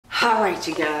All right,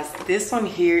 you guys, this one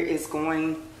here is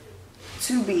going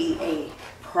to be a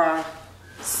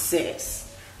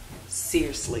process.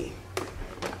 Seriously,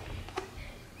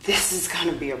 this is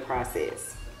gonna be a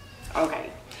process. Okay,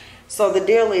 so the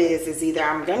deal is either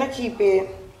I'm gonna keep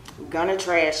it, gonna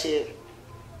trash it,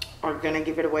 or gonna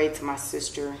give it away to my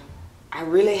sister. I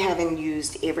really haven't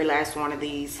used every last one of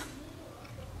these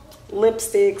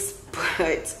lipsticks,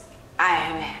 but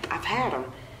I've had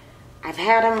them. I've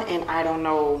had them and I don't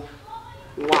know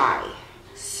why.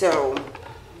 So,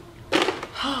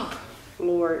 oh,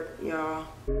 Lord, y'all.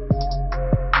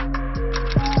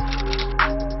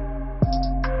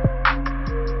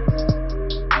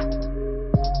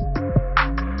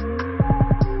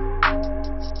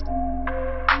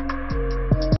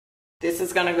 This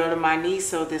is gonna go to my niece,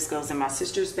 so this goes in my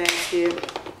sister's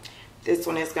basket. This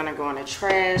one is gonna go in the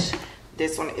trash.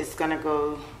 This one is gonna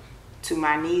go to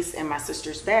my niece and my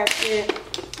sister's basket.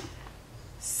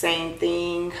 Same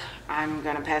thing. I'm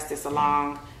gonna pass this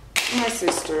along to my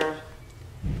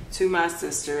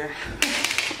sister.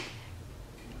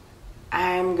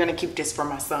 I'm gonna keep this for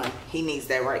my son. He needs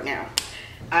that right now.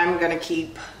 I'm gonna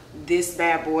keep this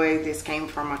bad boy. This came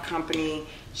from a company.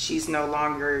 She's no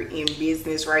longer in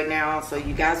business right now, so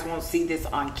you guys won't see this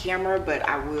on camera, but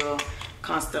I will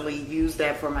constantly use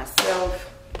that for myself.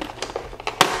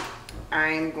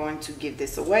 I'm going to give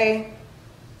this away.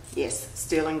 Yes,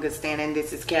 still in good standing.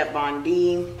 This is Kat Von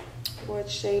D. What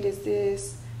shade is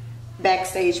this?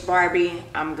 Backstage Barbie.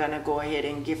 I'm gonna go ahead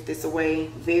and give this away.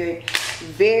 Very,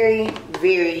 very,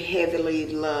 very heavily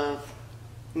love.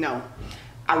 No,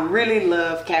 I really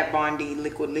love Kat Von D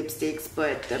liquid lipsticks,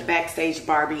 but the Backstage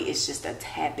Barbie is just a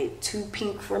tad bit too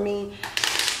pink for me.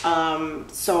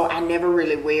 So I never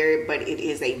really wear it, but it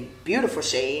is a beautiful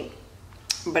shade.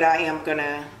 But I am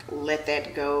gonna let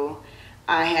that go.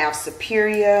 I have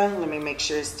Superior. Let me make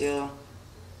sure it's still,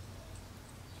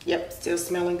 yep, still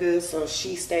smelling good, so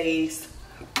she stays.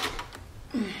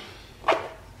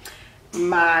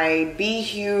 My Be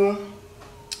Hue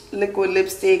liquid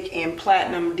lipstick in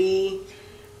Platinum D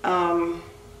gloss.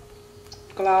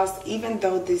 Even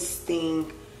though this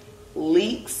thing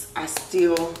leaks, I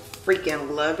still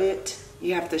freaking love it.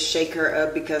 You have to shake her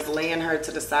up because laying her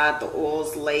to the side, the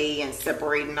oils lay and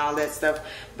separate and all that stuff.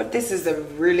 But this is a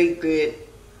really good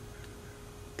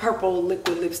purple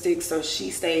liquid lipstick, so she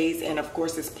stays. And of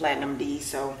course it's Platinum D,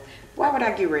 so why would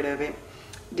I get rid of it?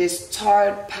 This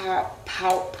Tarte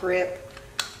Pout Prep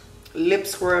lip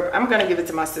scrub. I'm gonna give it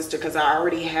to my sister because I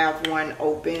already have one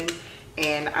open,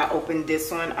 and I opened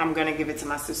this one. I'm gonna give it to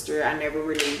my sister. I never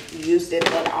really used it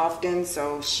that often,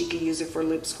 so she can use it for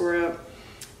lip scrub.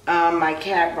 My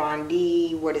Kat Von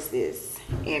D, what is this?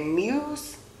 And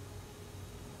Muse.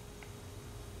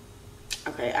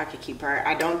 Okay, I could keep her.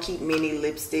 I don't keep mini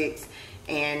lipsticks,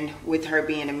 and with her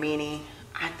being a mini,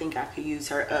 I think I could use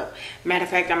her up. Matter of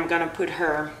fact, I'm gonna put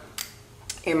her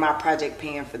in my project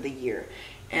pan for the year,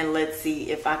 and let's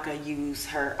see if I could use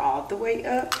her all the way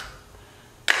up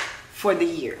for the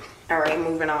year. All right,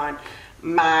 moving on.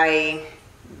 My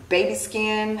Baby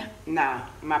Skin,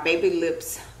 my Baby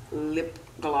Lips lip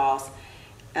gloss,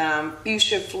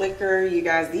 Fuchsia Flicker. You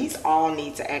guys, these all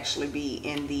need to actually be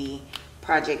in the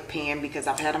project pan because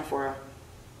I've had them for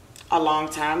a long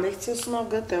time. They still smell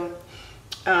good though,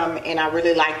 and I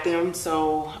really like them,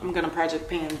 so I'm gonna project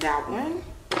pan that one.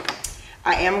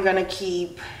 I am gonna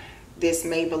keep this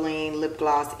Maybelline lip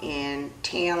gloss in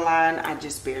Tan Line. I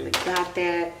just barely got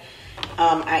that.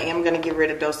 I am gonna get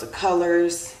rid of Dose of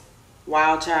Colors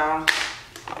Wild Child.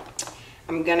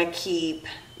 I'm gonna keep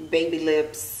Baby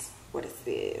Lips. What is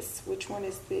this? Which one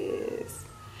is this?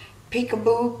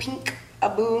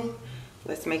 Peekaboo.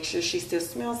 Let's make sure she still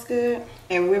smells good.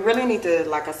 And we really need to,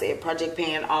 like I said, project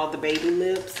pan all the baby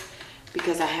lips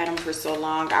because I had them for so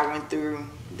long. I went through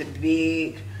the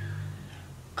big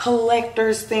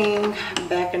collector's thing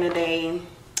back in the day.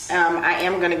 I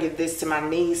am gonna give this to my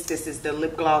niece. This is the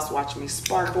lip gloss Watch Me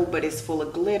Sparkle, but it's full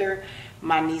of glitter.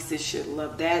 My nieces should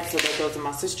love that, so that goes in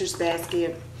my sister's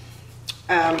basket.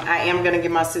 I am gonna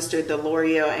give my sister the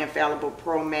L'Oreal Infallible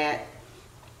Pro Matte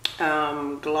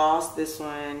gloss. This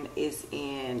one is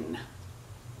in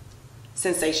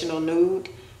Sensational Nude.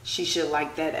 She should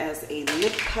like that as a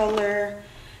lip color.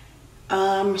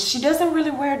 She doesn't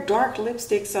really wear dark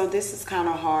lipstick, so this is kind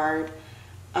of hard.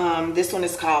 This one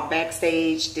is called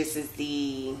Backstage. This is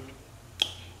the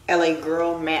LA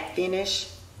Girl Matte Finish.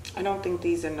 I don't think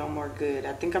these are no more good.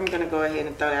 I think I'm gonna go ahead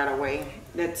and throw that away.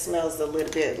 That smells a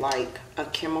little bit like a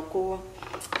chemical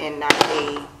and not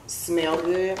a smell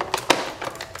good.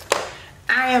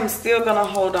 I am still gonna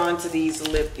hold on to these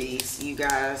lippies, you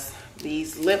guys.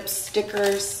 These lip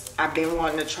stickers, I've been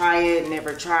wanting to try it,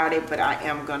 never tried it, but I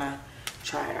am gonna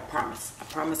try it, I promise. I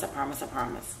promise, I promise, I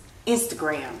promise.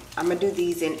 Instagram, I'm gonna do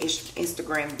these in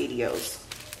Instagram videos.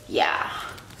 Yeah,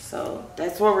 so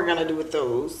that's what we're gonna do with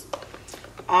those.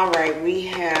 All right, we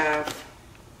have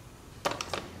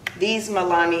these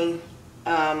Milani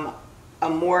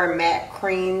A.MaRee matte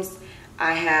creams.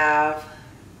 I have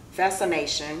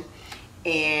Fascination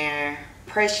and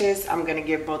Precious. I'm gonna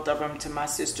give both of them to my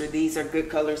sister. These are good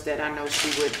colors that I know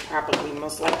she would probably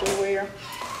most likely wear.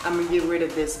 I'm gonna get rid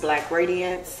of this Black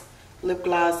Radiance lip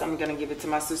gloss. I'm gonna give it to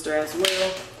my sister as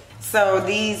well. So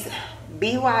these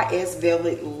BYS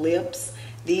Velvet Lips,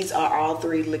 these are all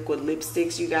 3 liquid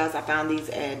lipsticks, you guys. I found these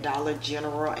at Dollar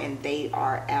General and they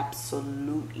are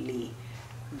absolutely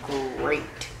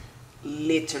great.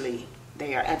 Literally,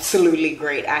 they are absolutely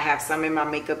great. I have some in my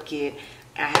makeup kit.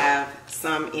 I have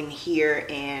some in here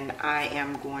and I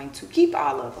am going to keep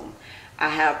all of them. I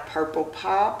have Purple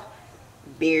Pop,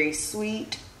 Berry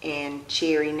Sweet, and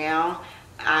Cherry Now.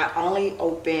 I only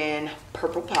open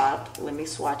Purple Pop. Let me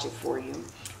swatch it for you.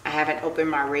 I haven't opened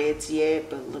my reds yet,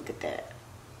 but look at that.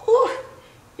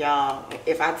 Y'all,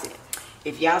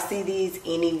 if y'all see these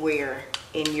anywhere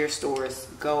in your stores,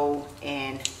 go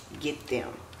and get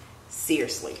them.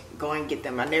 Seriously, go and get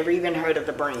them. I never even heard of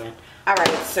the brand. All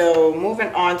right, so moving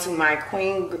on to my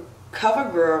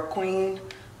CoverGirl Queen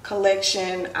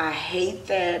collection. I hate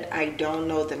that I don't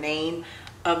know the name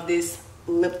of this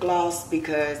lip gloss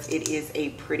because it is a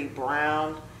pretty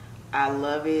brown. I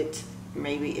love it.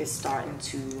 Maybe it's starting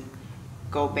to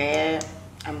go bad.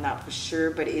 I'm not for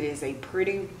sure, but it is a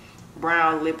pretty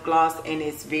brown lip gloss and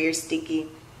it's very sticky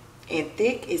and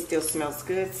thick. It still smells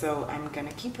good, so I'm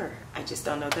gonna keep her. I just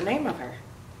don't know the name of her.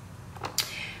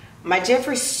 My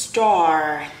Jeffree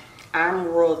Star I'm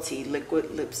Royalty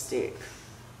liquid lipstick.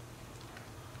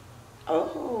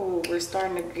 Oh, we're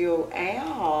starting to go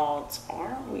out,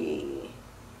 aren't we?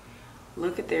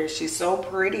 Look at there. She's so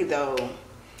pretty though.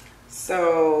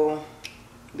 So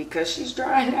because she's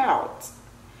drying out,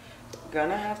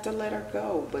 gonna have to let her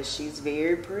go, but she's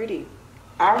very pretty.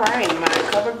 All right, my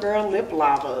CoverGirl lip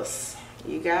lavas,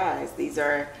 you guys. These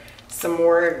are some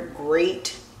more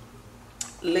great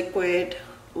liquid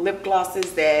lip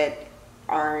glosses that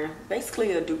are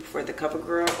basically a dupe for the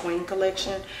CoverGirl Queen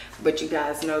collection, but you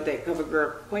guys know that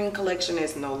CoverGirl Queen collection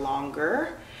is no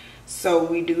longer. So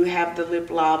we do have the lip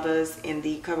lavas in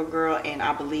the CoverGirl, and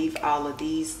I believe all of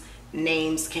these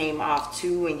names came off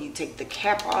too when you take the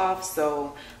cap off.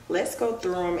 So let's go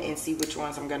through them and see which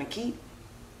ones I'm gonna keep.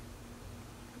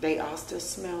 They all still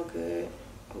smell good.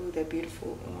 Oh, that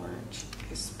beautiful orange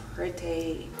is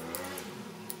pretty.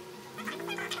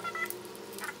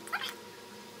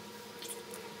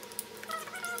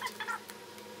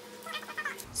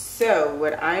 So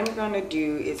what I'm gonna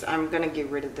do is I'm gonna get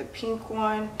rid of the pink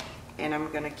one and I'm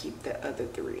gonna keep the other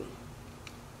 3.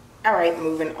 All right,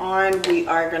 moving on, we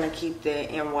are gonna keep the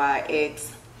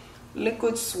NYX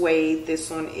Liquid Suede. This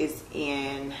one is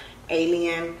in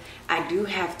Alien. I do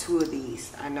have 2 of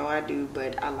these. I know I do,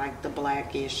 but I like the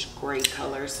blackish gray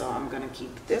color, so I'm gonna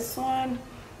keep this one.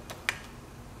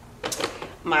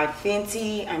 My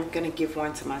Fenty, I'm gonna give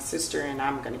one to my sister and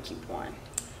I'm gonna keep one.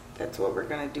 That's what we're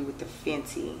gonna do with the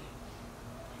Fenty.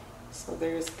 So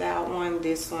there's that one.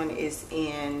 This one is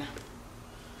in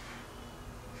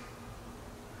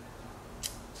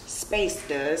Space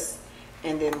Dust.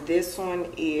 And then this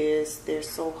one is, they're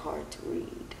so hard to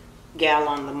read. Gal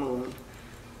on the Moon.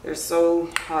 They're so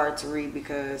hard to read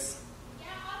because,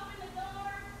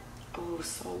 oh,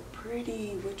 so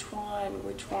pretty. Which one?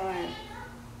 Which one?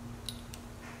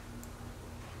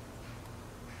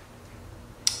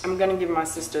 I'm gonna give my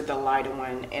sister the lighter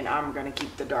one and I'm gonna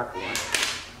keep the darker one.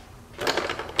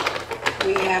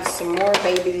 We have some more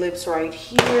baby lips right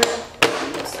here.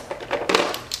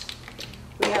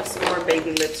 We have some more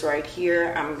baby lips right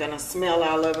here. I'm gonna smell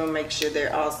all of them, make sure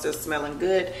they're all still smelling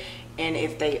good. And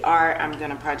if they are, I'm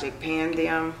gonna project pan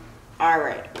them. All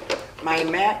right, my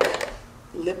MAC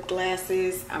lip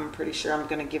glasses, I'm pretty sure I'm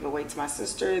gonna give away to my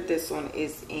sister. This one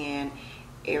is in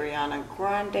Ariana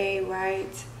Grande,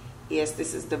 right? Yes,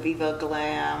 this is the Viva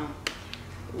Glam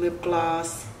lip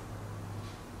gloss.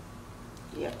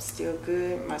 Yep, still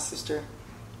good. My sister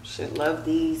should love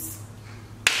these.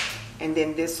 And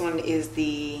then this one is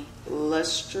the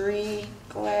Lustre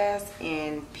glass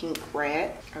in Pink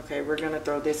Rat. Okay, we're gonna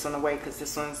throw this one away because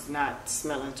this one's not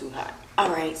smelling too hot. All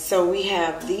right, so we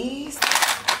have these.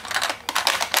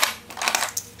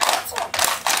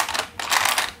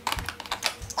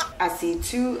 I see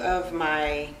 2 of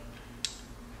my,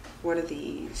 what are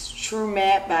these? True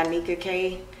Matte by Nika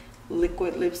K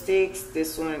liquid lipsticks.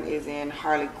 This one is in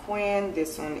Harley Quinn.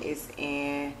 This one is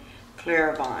in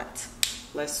Clairvoyant.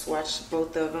 Let's swatch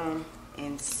both of them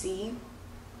and see.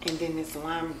 And then this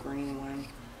lime green one.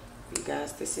 You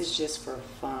guys, this is just for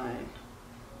fun.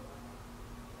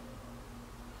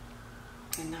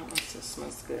 And that one still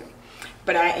smells good.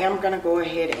 But I am going to go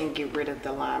ahead and get rid of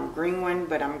the lime green one,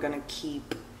 but I'm going to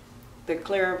keep the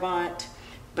Clairvoyant.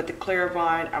 But the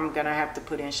Clairvoyant, I'm going to have to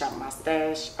put in Shop My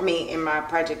Stash. I mean, in my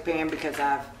project pan because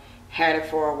I've had it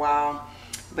for a while.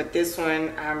 But this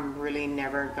one, I'm really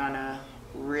never going to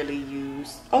really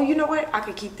use. Oh, you know what? I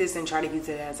could keep this and try to use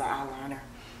it as an eyeliner.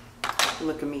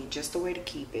 Look at me, just a way to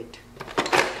keep it.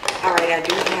 All right, I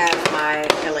do have my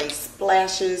LA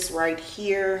Splashes right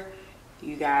here.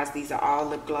 You guys, these are all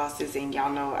lip glosses, and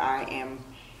y'all know I am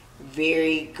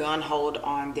very gun-ho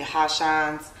on the hot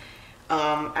shines.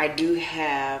 I do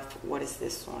have, what is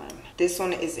this one? This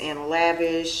one is in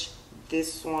Lavish.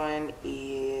 This one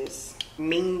is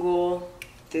Mingle.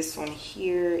 This one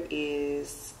here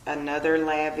is another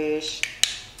Lavish.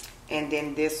 And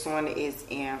then this one is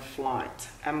in Flaunt.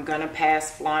 I'm gonna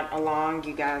pass Flaunt along.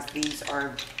 You guys, these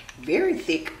are very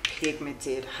thick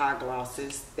pigmented high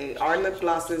glosses. They are lip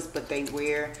glosses, but they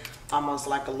wear almost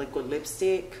like a liquid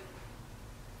lipstick.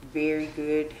 Very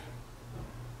good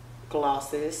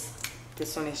glosses.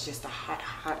 This one is just a hot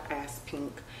ass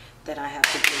pink that I have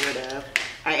to get rid of.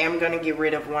 I am gonna get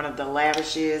rid of one of the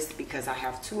Lavishes because I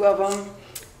have two of them,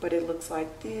 but it looks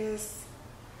like this.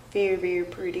 Very, very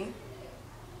pretty.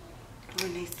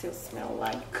 And they still smell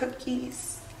like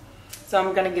cookies. So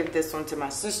I'm gonna give this one to my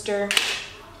sister.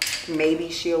 Maybe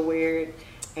she'll wear it.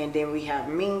 And then we have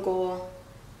Mingle.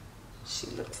 She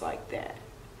looks like that.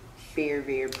 Very,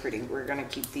 very pretty. We're gonna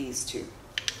keep these two.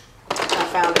 I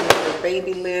found another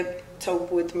baby lip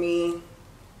taupe with me.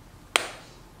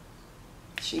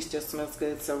 She still smells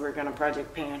good, so we're gonna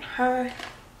project pan her.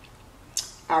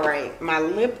 All right, my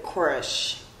Lip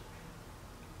Crush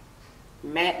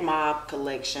Matte Mauve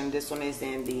collection. This one is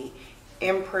in the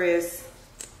Empress.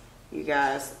 You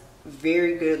guys,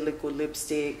 very good liquid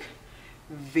lipstick.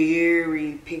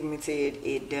 Very pigmented.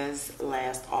 It does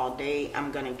last all day.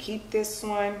 I'm gonna keep this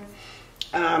one.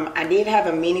 I did have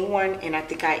a mini one, and I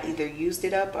think I either used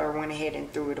it up or went ahead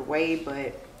and threw it away,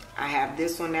 but I have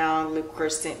this one now. Lip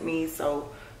Crush sent me, so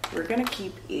we're gonna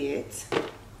keep it.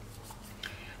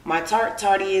 My Tarte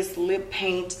Tarteist lip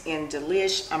paint in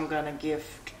Delish, I'm gonna give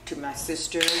to my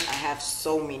sister. I have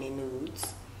so many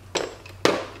nudes.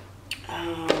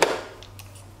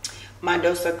 My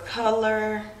Dose of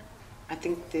Color, I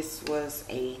think this was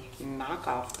a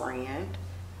knockoff brand.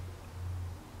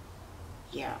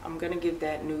 Yeah, I'm gonna give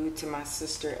that nude to my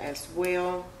sister as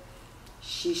well.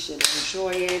 She should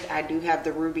enjoy it. I do have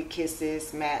the Ruby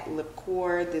Kisses matte lip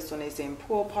core. This one is in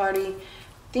Pool Party.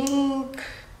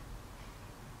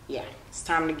 Yeah, it's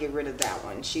time to get rid of that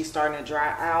one. She's starting to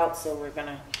dry out, so we're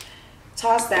gonna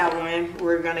toss that one.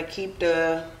 We're gonna keep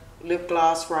the lip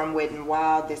gloss from Wet n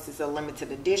Wild. This is a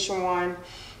limited edition one.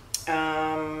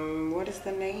 What is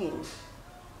the name?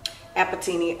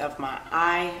 Apatini of My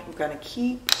Eye. I'm gonna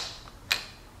keep.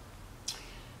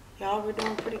 Y'all, we're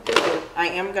doing pretty good. I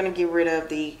am gonna get rid of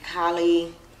the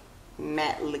Kali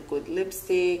matte liquid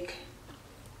lipstick.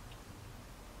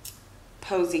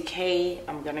 Posy K,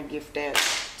 I'm gonna give that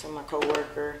to my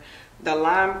coworker. The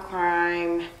Lime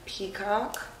Crime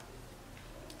Peacock.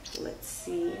 Let's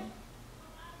see.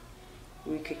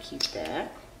 We could keep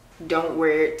that. Don't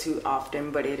wear it too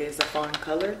often, but it is a fun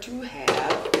color to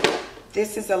have.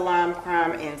 This is a Lime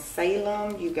Crime in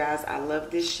Salem. You guys, I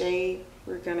love this shade.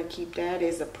 We're gonna keep that.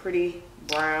 It's a pretty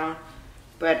brown,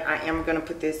 but I am gonna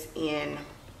put this in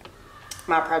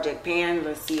my project pan.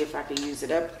 Let's see if I can use it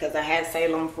up because I had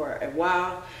Salem for a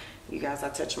while. You guys, I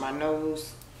touched my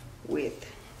nose with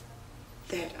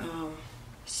that.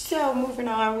 So moving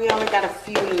on, we only got a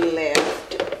few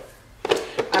left.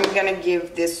 I'm gonna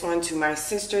give this one to my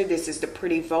sister. This is the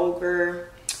Pretty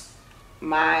Vulgar.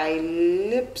 My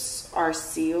lips are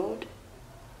sealed.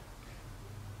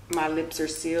 My lips are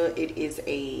sealed. It is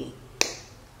a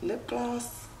lip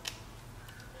gloss.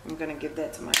 I'm gonna give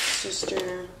that to my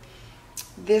sister.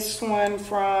 This one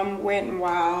from Wet n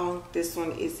Wild. This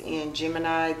one is in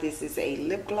Gemini. This is a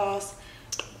lip gloss.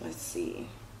 Let's see.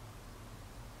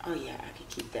 Oh yeah, I can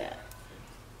keep that.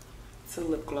 It's a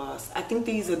lip gloss. I think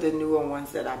these are the newer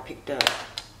ones that I picked up.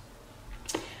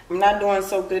 I'm not doing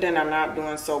so good and I'm not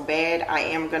doing so bad. I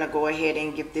am gonna go ahead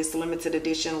and give this limited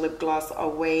edition lip gloss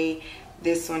away.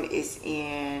 This one is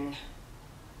in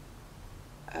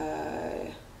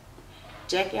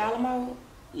Jackie Alamo.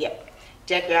 Yep,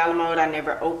 Jackie Alamode, I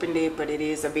never opened it, but it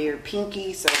is a very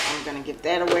pinky, so I'm gonna give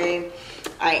that away.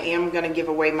 I am gonna give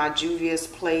away my Juvia's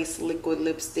Place liquid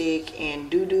lipstick and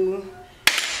Doo Doo.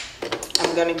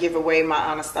 I'm gonna give away my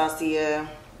Anastasia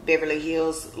Beverly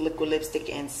Hills liquid lipstick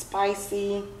and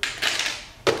Spicy.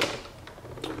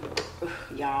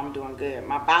 Y'all, I'm doing good.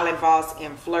 My Violet Voss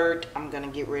and Flirt, I'm gonna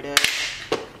get rid of.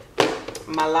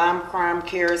 My Lime Crime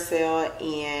Carousel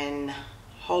and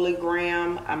Holy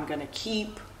Graham, I'm gonna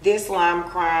keep. This Lime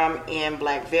Crime and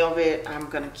Black Velvet,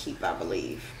 I'm gonna keep, I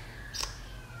believe.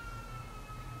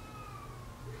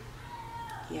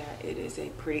 Yeah, it is a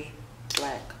pretty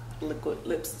black liquid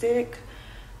lipstick.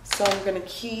 So I'm gonna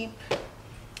keep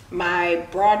my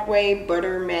Broadway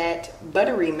Buttery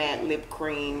Matte Lip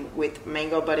Cream with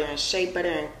mango butter and shea butter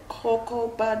and cocoa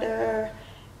butter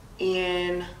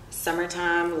in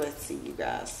summertime. Let's see, you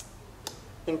guys.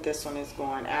 I think this one is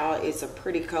going out. It's a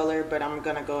pretty color, but I'm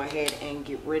gonna go ahead and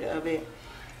get rid of it.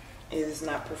 It is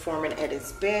not performing at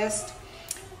its best.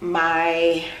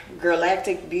 My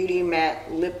Galactic Beauty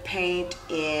Matte Lip Paint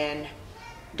in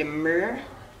Demure,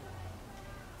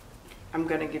 I'm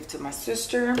gonna give to my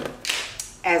sister,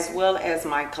 as well as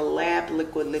my Collab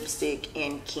Liquid Lipstick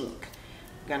in Kink.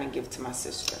 I'm gonna give to my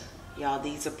sister. Y'all,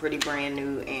 these are pretty brand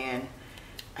new and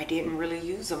I didn't really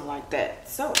use them like that.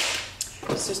 So,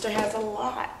 my sister has a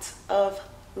lot of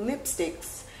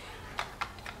lipsticks.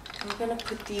 I'm gonna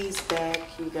put these back,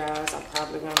 you guys. I'm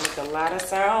probably gonna make a lot of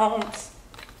sounds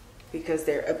because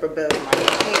they're up above my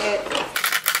head.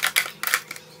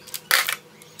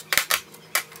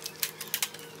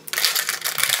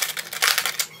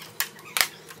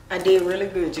 I did really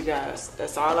good, you guys.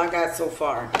 That's all I got so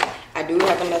far. I do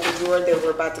have another drawer that we're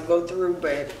about to go through,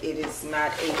 but it is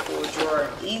not a full drawer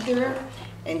either.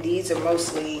 And these are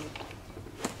mostly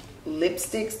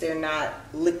lipsticks. They're not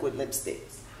liquid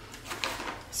lipsticks.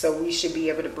 So we should be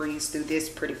able to breeze through this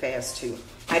pretty fast too.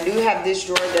 I do have this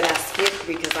drawer that I skipped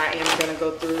because I am gonna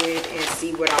go through it and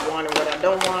see what I want and what I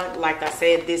don't want. Like I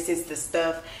said, this is the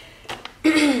stuff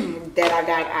that I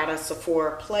got out of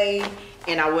Sephora Play,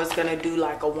 and I was gonna do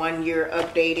like a 1 year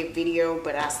updated video,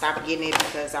 but I stopped getting it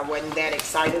because I wasn't that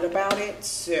excited about it.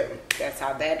 So that's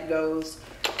how that goes.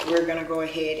 We're gonna go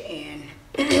ahead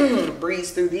and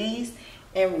breeze through these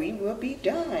and we will be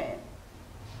done.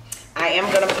 I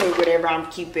am gonna put whatever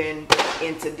I'm keeping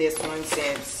into this one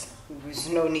since there's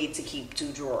no need to keep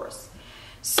 2 drawers.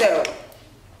 So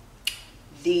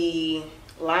the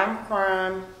Lime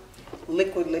Crime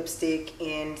liquid lipstick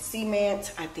in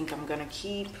Cement, I think I'm gonna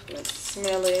keep. Let's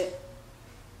smell it.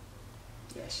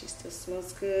 Yeah, she still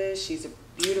smells good. She's a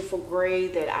beautiful gray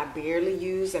that I barely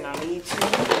use and I need to,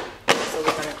 so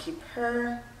we're gonna keep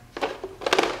her.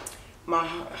 My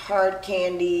Hard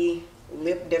Candy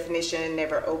Lip Definition,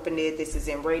 never opened it. This is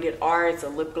in Rated R. It's a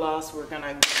lip gloss. We're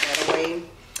gonna give that away.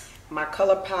 My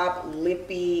ColourPop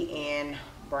Lippy in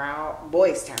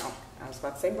Boys Town. I was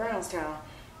about to say Brownstown,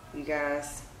 you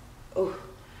guys. Oh,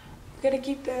 we're gonna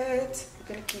keep that.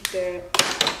 We're gonna keep that.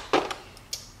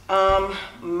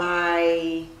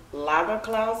 My Lava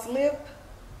Clouds lip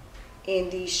in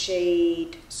the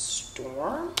shade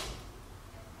Storm.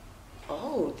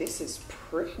 Oh, this is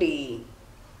pretty.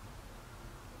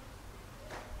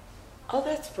 Oh,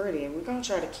 that's pretty. We're gonna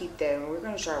try to keep that and we're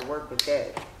gonna try to work with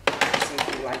that. See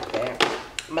if you like that.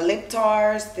 My Lip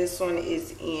Tars, this one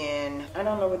is in, I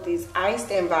don't know what these,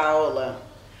 Iced and Viola.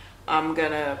 I'm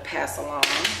gonna pass along.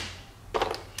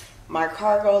 My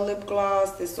Cargo Lip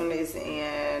Gloss, this one is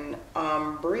in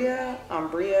Umbria. I'm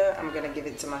gonna give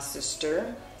it to my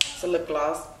sister. It's a lip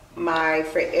gloss. My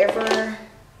Forever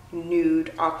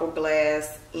Nude Aqua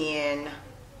Glass in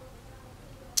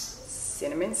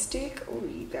Cinnamon Stick. Oh,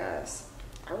 you guys,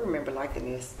 I remember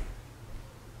liking this.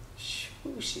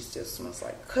 Ooh, she still smells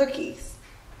like cookies.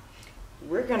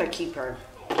 We're gonna keep her.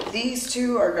 These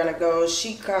two are gonna go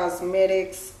Chic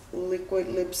Cosmetics liquid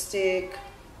lipstick.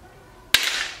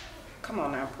 Come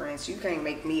on now, Prince, you can't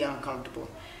make me uncomfortable.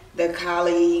 The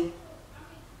Kali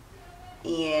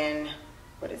in,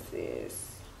 what is this?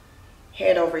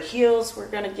 Head Over Heels, we're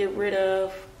gonna get rid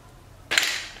of.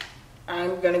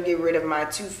 I'm gonna get rid of my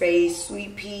Too Faced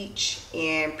Sweet Peach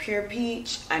and Pure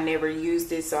Peach. I never used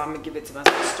this, so I'm gonna give it to my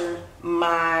sister.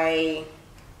 My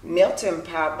Melting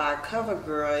Pot by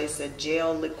CoverGirl is a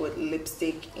gel liquid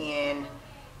lipstick in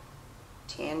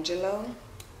Tangelo.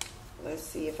 Let's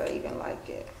see if I even like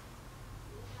it.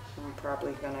 I'm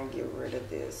probably gonna get rid of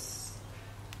this.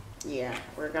 Yeah,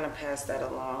 we're gonna pass that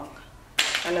along.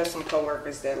 I know some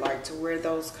coworkers that like to wear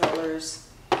those colors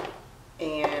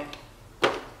and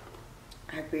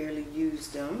I barely use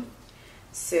them.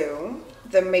 So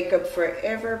the Makeup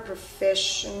Forever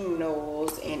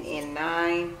Professionals in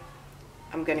N9.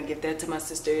 I'm gonna give that to my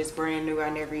sister. It's brand new, I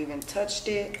never even touched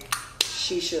it.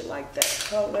 She should like that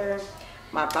color.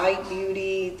 My Bite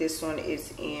Beauty, this one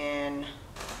is in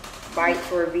Bite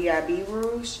for VIB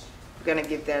Rouge. I'm gonna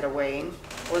give that away.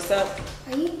 What's up?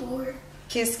 Are you bored?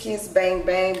 Kiss Kiss Bang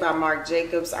Bang by Marc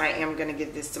Jacobs. I am gonna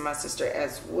give this to my sister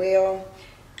as well.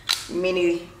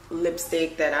 Mini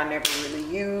lipstick that I never really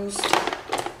used.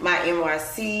 My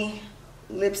NYC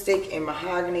lipstick in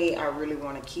Mahogany. I really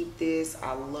want to keep this.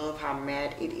 I love how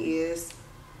matte it is.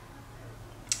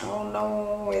 Oh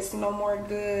no, it's no more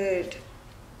good.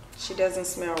 She doesn't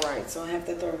smell right, so I have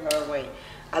to throw her away.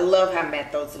 I love how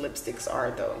matte those lipsticks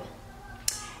are though.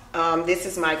 This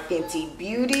is my Fenty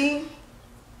Beauty.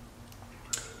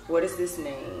 What is this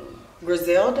name?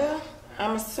 Griselda?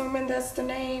 I'm assuming that's the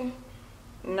name.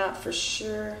 Not for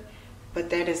sure. But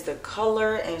that is the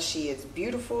color, and she is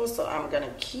beautiful, so I'm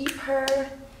gonna keep her.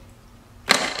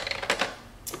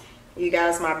 You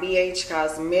guys, my BH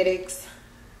Cosmetics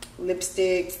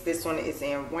lipsticks. This one is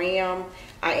in Wham.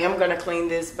 I am gonna clean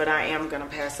this, but I am gonna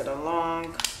pass it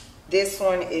along. This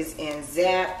one is in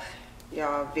Zap.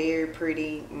 Y'all, very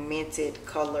pretty minted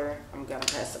color. I'm gonna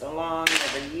pass it along.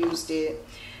 Never used it.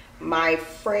 My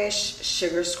Fresh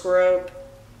Sugar Scrub.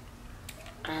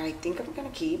 I think I'm gonna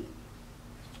keep.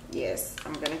 Yes,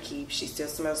 I'm gonna keep. She still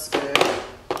smells good.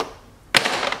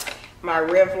 My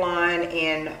Revlon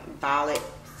in Violet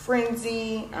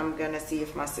Frenzy. I'm gonna see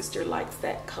if my sister likes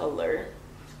that color.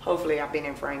 Hopefully I've been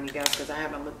in frame, you guys, because I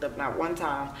haven't looked up not one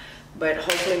time. But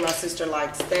hopefully my sister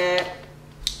likes that.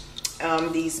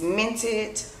 These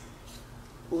minted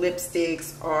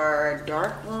lipsticks are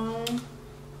Dark Room.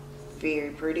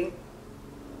 Very pretty.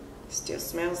 Still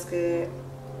smells good.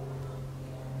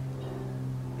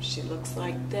 She looks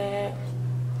like that.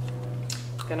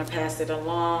 Gonna pass it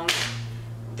along.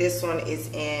 This one is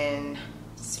in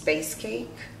Space Cake.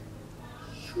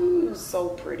 Ooh, so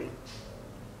pretty.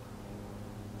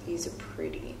 These are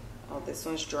pretty. Oh, this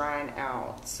one's drying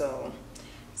out. So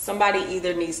somebody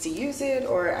either needs to use it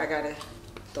or I gotta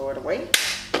throw it away.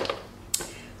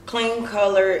 Clean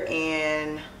Color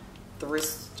in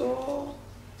Bristol.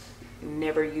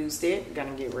 Never used it.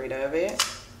 Gonna get rid of it.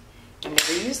 I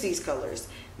never used these colors.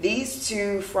 These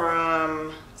two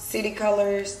from City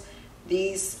Colors,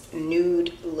 these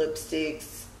nude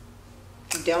lipsticks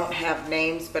don't have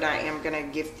names, but I am gonna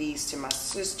give these to my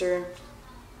sister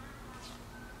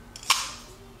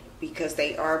because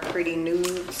they are pretty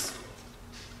nudes.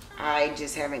 I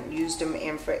just haven't used them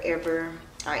in forever.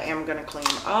 I am gonna clean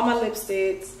all my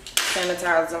lipsticks,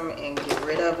 sanitize them, and get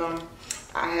rid of them.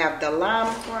 I have the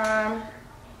Lime Crime.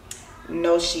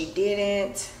 No, she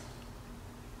didn't.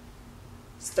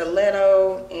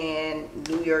 Stiletto in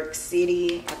New York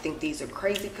City. I think these are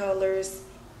crazy colors.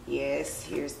 Yes,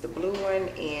 here's the blue one,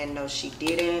 and no, she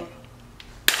didn't.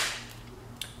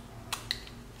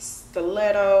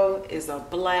 Stiletto is a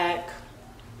black.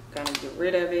 Gonna get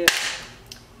rid of it.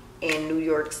 And New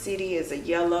York City is a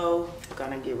yellow.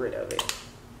 Gonna get rid of it.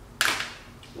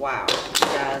 Wow, you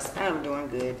guys, I'm doing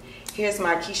good. Here's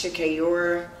my Keisha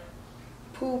Kaora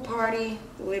Pool Party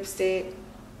lipstick.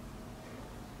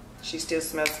 She still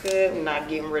smells good. I'm not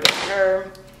getting rid of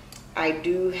her. I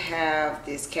do have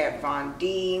this Kat Von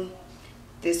D.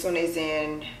 This one is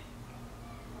in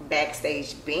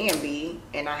Backstage Bambi,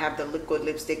 and I have the liquid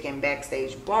lipstick in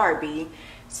Backstage Barbie.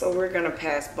 So we're gonna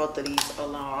pass both of these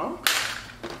along.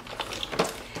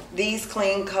 These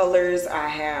clean colors, I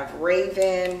have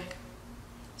Raven,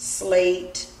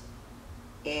 Slate,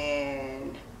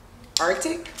 and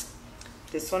Arctic.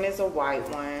 This one is a white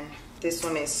one. This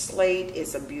one is Slate.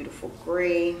 It's a beautiful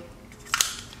gray.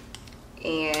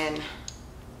 And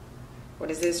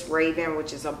what is this? Raven,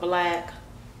 which is a black.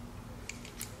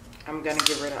 I'm gonna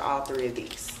get rid of all three of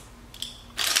these.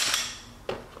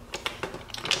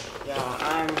 Y'all,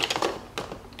 I'm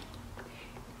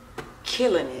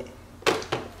killing it.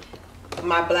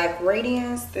 My Black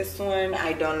Radiance, this one,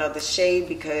 I don't know the shade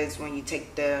because when you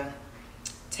take the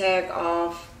tag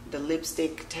off, the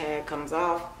lipstick tag comes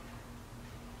off.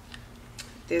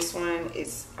 This one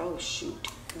is, oh shoot.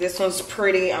 This one's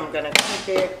pretty, I'm gonna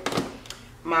keep it.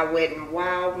 My Wet n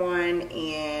Wild one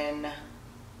in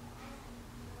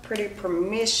Pretty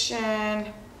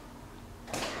Permission.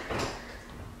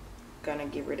 Gonna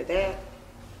get rid of that.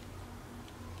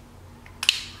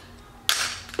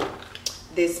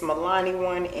 This Milani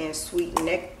one in Sweet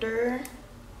Nectar.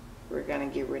 We're gonna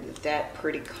get rid of that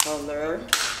pretty color.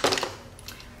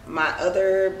 My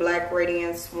other Black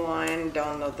Radiance one,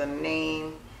 don't know the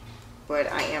name,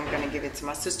 but I am gonna give it to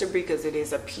my sister because it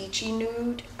is a peachy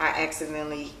nude. I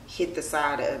accidentally hit the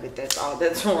side of it. That's all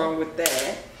that's wrong with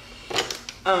that.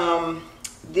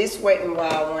 this Wet n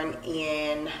Wild one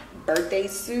in Birthday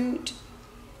Suit.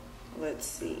 Let's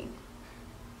see.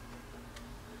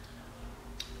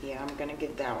 Yeah, I'm gonna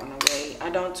give that one away. I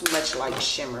don't too much like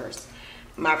shimmers.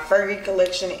 My Fergie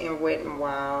collection in Wet n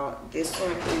Wild. This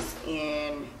one is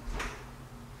in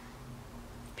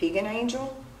Pagan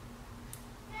Angel.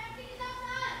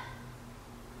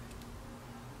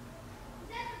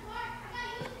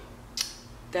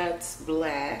 That's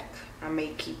black. I may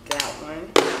keep that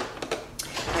one.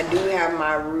 I do have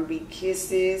my Ruby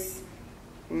Kisses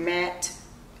matte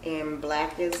in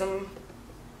Blackism.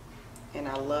 And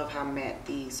I love how matte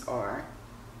these are.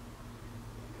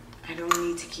 I don't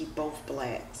need to keep both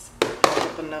blacks. I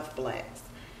keep enough blacks.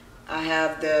 I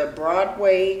have the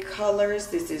Broadway colors.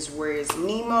 This is Where's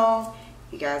Nemo.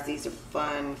 You guys, these are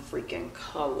fun freaking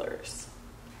colors.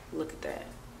 Look at that.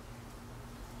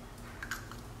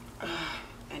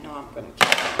 I know I'm gonna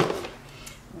keep it.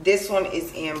 This one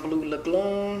is in Blue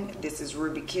Lagoon. This is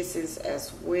Ruby Kisses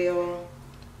as well.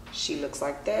 She looks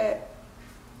like that.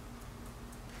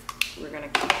 We're gonna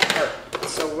keep her.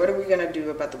 So what are we gonna do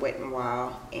about the Wet n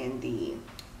Wild and the...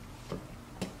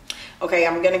 Okay,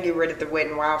 I'm gonna get rid of the Wet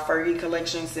n Wild Fergie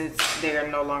collection since they're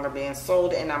no longer being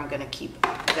sold, and I'm gonna keep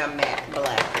the matte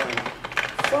black one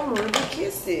from Ruby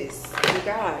Kisses. You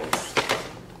guys,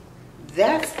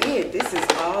 that's it. This is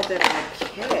all that I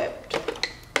kept.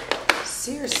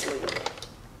 Seriously.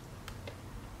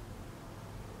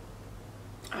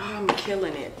 Oh, I'm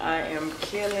killing it. I am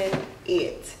killing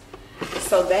it.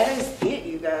 So that is it,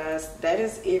 you guys. That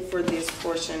is it for this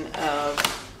portion of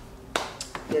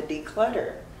the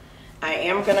declutter. I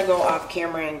am going to go off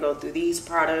camera and go through these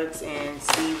products and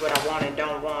see what I want and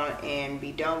don't want and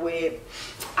be done with.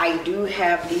 I do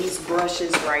have these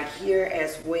brushes right here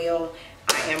as well.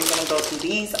 I am going to go through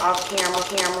these off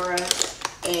camera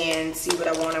and see what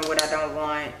I want and what I don't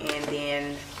want. And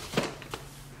then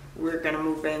we're going to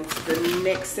move into the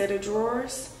next set of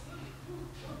drawers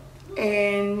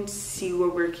and see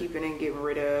what we're keeping and getting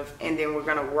rid of. And then we're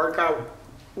going to work our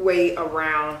way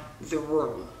around the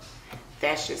room.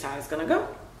 That's just how it's going to go.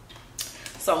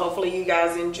 So hopefully you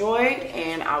guys enjoyed,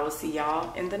 and I will see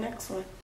y'all in the next one.